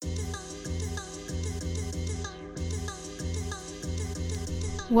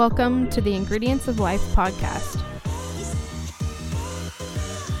Welcome to the Ingredients of Life podcast.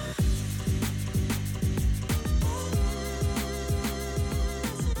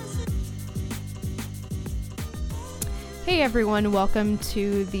 Hey everyone, welcome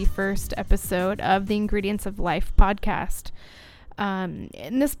to the first episode of the Ingredients of Life podcast.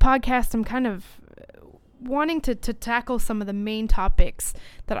 In this podcast, I'm kind of wanting to tackle some of the main topics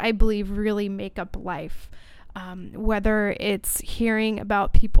that I believe really make up life. Whether it's hearing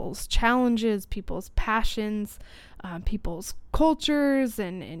about people's challenges, people's passions, people's cultures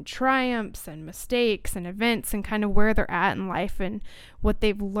and triumphs and mistakes and events and kind of where they're at in life and what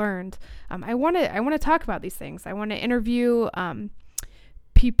they've learned. I want to talk about these things. I want to interview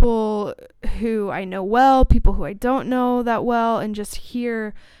people who I know well, people who I don't know that well, and just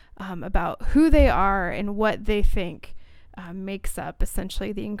hear about who they are and what they think makes up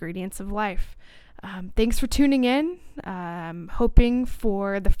essentially the ingredients of life. Thanks for tuning in. Hoping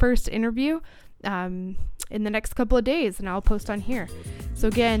for the first interview in the next couple of days, and I'll post on here. So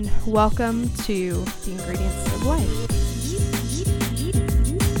again, welcome to the Ingredients of Life.